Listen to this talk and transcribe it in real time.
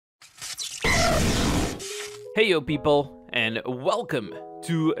Hey yo people, and welcome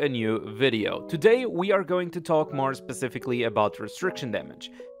to a new video. Today we are going to talk more specifically about restriction damage.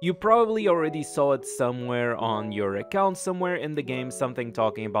 You probably already saw it somewhere on your account, somewhere in the game, something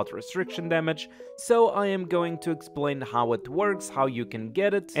talking about restriction damage, so I am going to explain how it works, how you can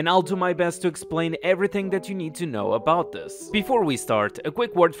get it, and I'll do my best to explain everything that you need to know about this. Before we start, a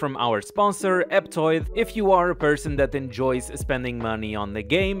quick word from our sponsor, Aptoid. If you are a person that enjoys spending money on the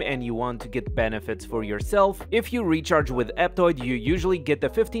game and you want to get benefits for yourself, if you recharge with Aptoid, you usually get a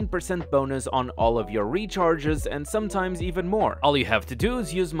 15% bonus on all of your recharges and sometimes even more. All you have to do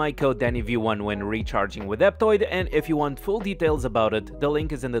is use my code DANNYV1 when recharging with Aptoid, and if you want full details about it, the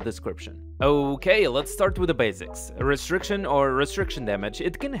link is in the description. Okay, let's start with the basics. Restriction or restriction damage,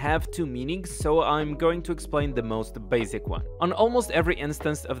 it can have two meanings, so I'm going to explain the most basic one. On almost every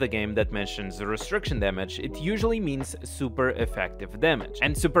instance of the game that mentions restriction damage, it usually means super effective damage.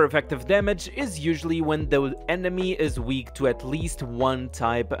 And super effective damage is usually when the enemy is weak to at least one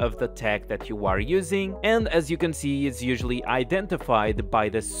type of the tag that you are using, and as you can see, it's usually identified by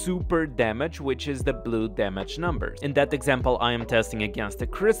the super damage, which is the blue damage numbers. In that example, I am testing against a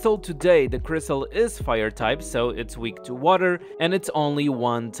crystal. Today the crystal is fire type, so it's weak to water, and it's only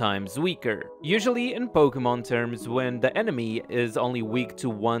 1 times weaker. Usually in Pokemon terms, when the enemy is only weak to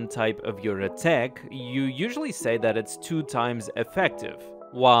one type of your attack, you usually say that it's 2 times effective.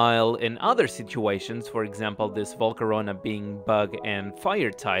 While in other situations, for example this Volcarona being bug and fire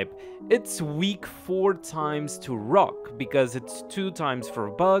type, it's weak 4 times to rock, because it's 2 times for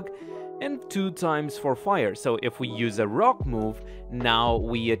bug and 2 times for fire, so if we use a rock move, now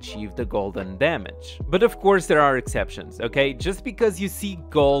we achieve the golden damage. But of course there are exceptions, okay? Just because you see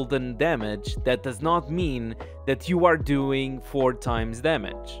golden damage, that does not mean that you are doing 4 times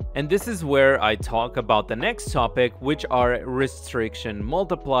damage. And this is where I talk about the next topic, which are restriction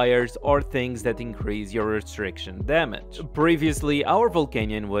multipliers, or things that increase your restriction damage. Previously, our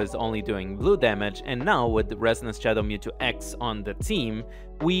Volcanion was only doing blue damage, and now with the Resonance Shadow Mewtwo X on the team,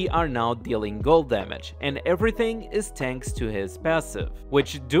 we are now dealing gold damage, and everything is thanks to his passive,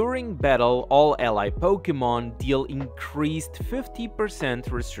 which during battle all ally Pokemon deal increased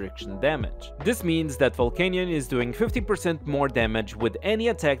 50% restriction damage. This means that Volcanion is doing 50% more damage with any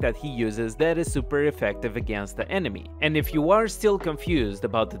attack that he uses that is super effective against the enemy. And if you are still confused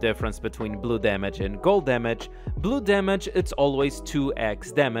about the difference between blue damage and gold damage, blue damage it's always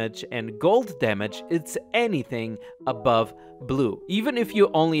 2x damage, and gold damage it's anything above blue. Even if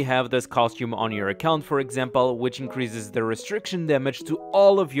you only have this costume on your account, for example, which increases the restriction damage to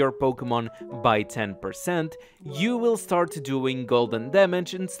all of your Pokemon by 10%, you will start doing golden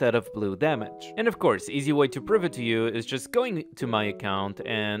damage instead of blue damage. And of course, easy way to prove it to you is just going to my account,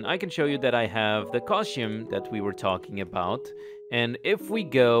 and I can show you that I have the costume that we were talking about. And if we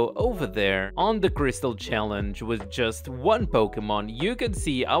go over there on the Crystal Challenge with just one Pokemon, you can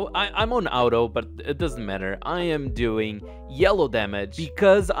see I'm on auto, but it doesn't matter. I am doing yellow damage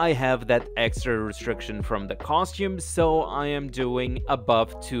because I have that extra restriction from the costume, so I am doing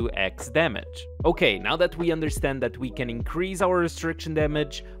above 2x damage. Okay, now that we understand that we can increase our restriction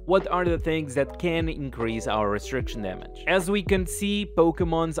damage, what are the things that can increase our restriction damage? As we can see,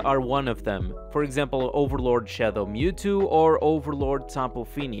 Pokemons are one of them. For example, Overlord Shadow Mewtwo or Overlord Tapu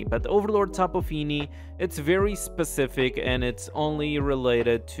Fini, but Overlord Tapu Fini, it's very specific and it's only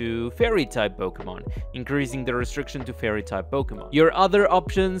related to Fairy type Pokemon, increasing the restriction to Fairy type Pokemon. Your other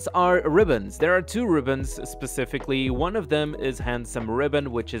options are ribbons. There are 2 ribbons specifically. One of them is Handsome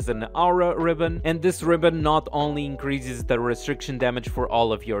Ribbon, which is an aura ribbon, and this ribbon not only increases the restriction damage for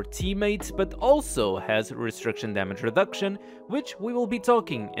all of your teammates, but also has restriction damage reduction, which we will be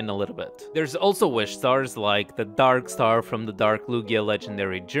talking in a little bit. There's also wish stars like the Dark Star from the Dark Lugia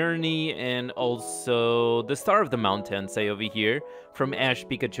Legendary Journey, and also the Star of the Mountain, say over here, from Ash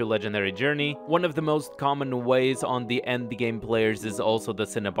Pikachu Legendary Journey. One of the most common ways on the end game players is also the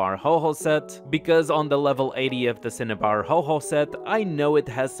Cinnabar Ho-Ho set, because on the level 80 of the Cinnabar Ho-Ho set, I know it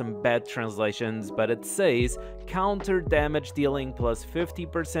has some bad translations, but it says counter damage dealing plus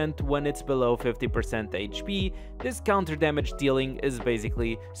 50% when it's below 50% HP. This counter damage dealing is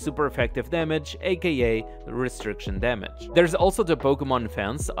basically super effective damage, aka restriction damage. There's also the Pokemon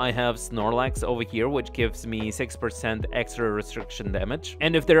Fence. I have Snorlax over here, which gives me 6% extra restriction damage.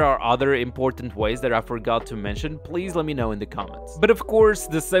 And if there are other important ways that I forgot to mention, please let me know in the comments. But of course,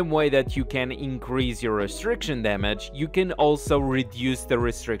 the same way that you can increase your restriction damage, you can also reduce the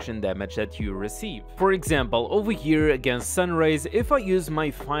restriction damage that you receive. For example, over here against Sunrays, if I use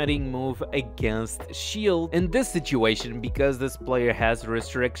my fighting move against Shield, in this situation, because this player has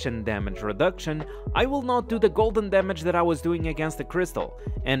restriction damage reduction, I will not do the golden damage that I was doing against the Crystal,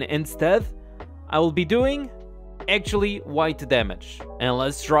 and instead I will be doing actually white damage. And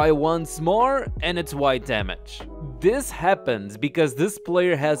let's try once more, and it's white damage. This happens because this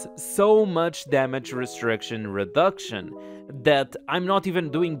player has so much damage restriction reduction that I'm not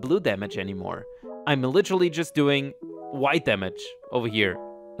even doing blue damage anymore. I'm literally just doing white damage over here.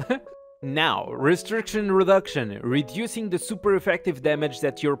 Now, restriction reduction, reducing the super effective damage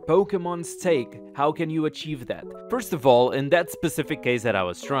that your Pokemons take. How can you achieve that? First of all, in that specific case that I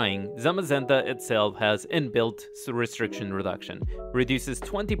was trying, Zamazenta itself has inbuilt restriction reduction, reduces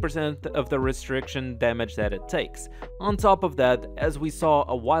 20% of the restriction damage that it takes. On top of that, as we saw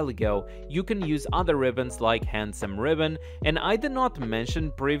a while ago, you can use other ribbons like Handsome Ribbon, and I did not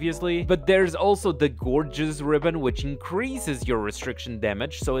mention previously, but there's also the Gorgeous Ribbon, which increases your restriction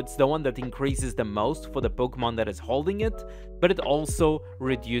damage, so it's the one that increases the most for the Pokemon that is holding it, but it also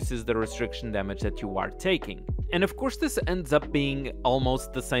reduces the restriction damage that you are taking. And of course this ends up being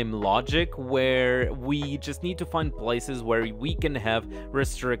almost the same logic, where we just need to find places where we can have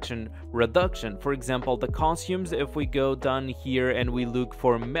restriction reduction. For example, the costumes, if we go down here and we look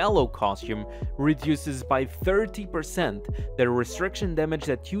for Mellow costume, reduces by 30% the restriction damage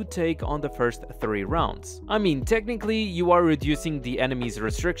that you take on the first 3 rounds. I mean, technically you are reducing the enemy's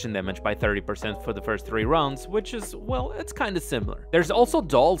restriction damage by 30% for the first 3 rounds, which is, well, it's kinda similar. There's also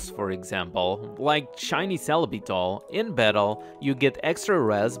dolls, for example, like Shiny Celebi doll. In battle, you get extra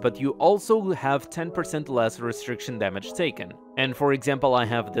res, but you also have 10% less restriction damage taken. And for example, I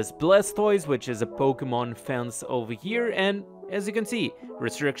have this Blastoise, which is a Pokemon fence over here, and as you can see,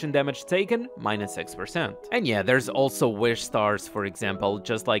 restriction damage taken, minus 6%. And yeah, there's also Wish Stars, for example,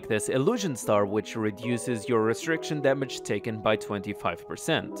 just like this Illusion Star, which reduces your restriction damage taken by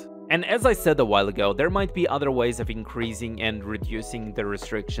 25%. And as I said a while ago, there might be other ways of increasing and reducing the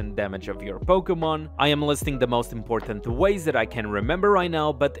restriction damage of your Pokemon. I am listing the most important ways that I can remember right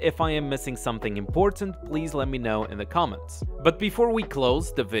now, but if I am missing something important, please let me know in the comments. But before we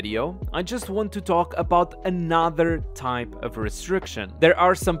close the video, I just want to talk about another type of restriction. There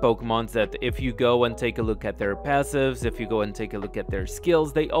are some Pokemons that if you go and take a look at their passives, if you go and take a look at their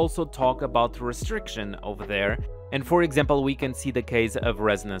skills, they also talk about restriction over there. And for example, we can see the case of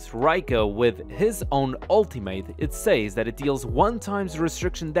Resonance Raikou with his own ultimate. It says that it deals 1 times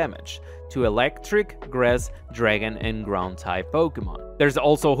restriction damage to electric, grass, dragon, and ground type Pokemon. There's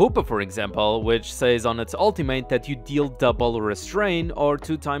also Hoopa, for example, which says on its ultimate that you deal double restrain or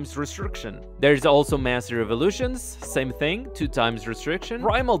 2 times restriction. There's also Master Evolutions, same thing, 2 times restriction.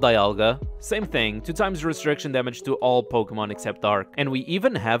 Primal Dialga, same thing, 2 times restriction damage to all Pokemon except Dark. And we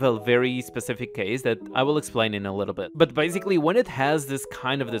even have a very specific case that I will explain in a little bit. But basically, when it has this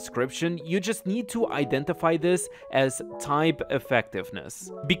kind of description, you just need to identify this as type effectiveness.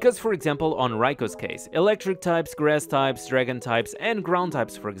 Because for example, on Raikou's case, electric types, grass types, dragon types, and ground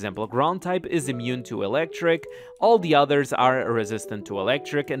types, for example, ground type is immune to electric, all the others are resistant to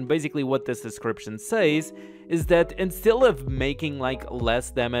electric, and basically what this description says is that instead of making like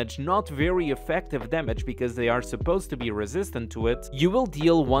less damage, not very effective damage because they are supposed to be resistant to it, you will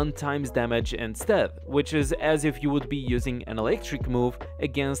deal 1 times damage instead, which is as if you would be using an electric move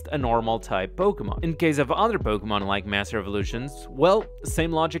against a normal type Pokemon. In case of other Pokemon like Master Evolutions, well,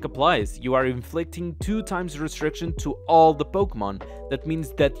 same logic applies. You are inflicting 2 times restriction to all the Pokemon. That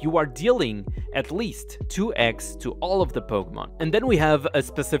means that you are dealing at least 2x to all of the Pokemon. And then we have a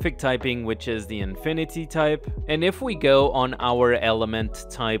specific typing, which is the Infinity type. And if we go on our element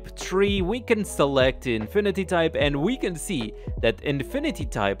type tree, we can select the Infinity type and we can see that Infinity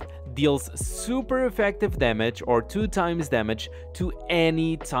type deals super effective damage or 2 times damage to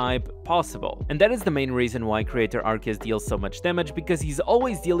any type possible. And that is the main reason why Creator Arceus deals so much damage, because he's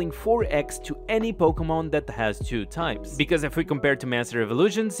always dealing 4x to any Pokemon that has 2 types. Because if we compare to Master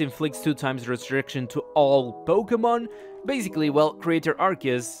Evolutions, inflicts 2 times restriction to all Pokemon. Basically, well, Creator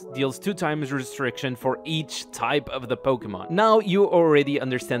Arceus deals 2 times restriction for each type of the Pokemon. Now you already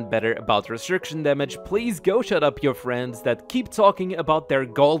understand better about restriction damage. Please go shut up your friends that keep talking about their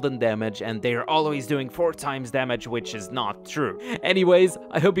golden damage and they're always doing 4 times damage, which is not true. Anyways,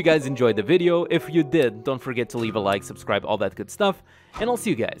 I hope you guys enjoyed the video. If you did, don't forget to leave a like, subscribe, all that good stuff, and I'll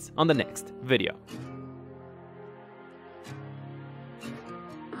see you guys on the next video.